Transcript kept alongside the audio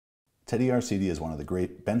Teddy Arcidi is one of the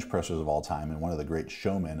great bench pressers of all time and one of the great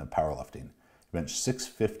showmen of powerlifting. He benched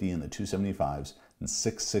 650 in the 275s and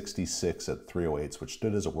 666 at 308s, which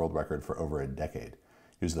stood as a world record for over a decade.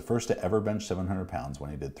 He was the first to ever bench 700 pounds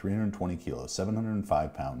when he did 320 kilos,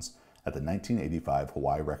 705 pounds, at the 1985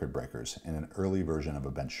 Hawaii Record Breakers in an early version of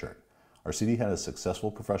a bench shirt. Arcidi had a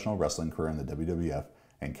successful professional wrestling career in the WWF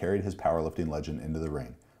and carried his powerlifting legend into the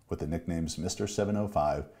ring with the nicknames Mr.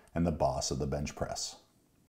 705 and the Boss of the Bench Press.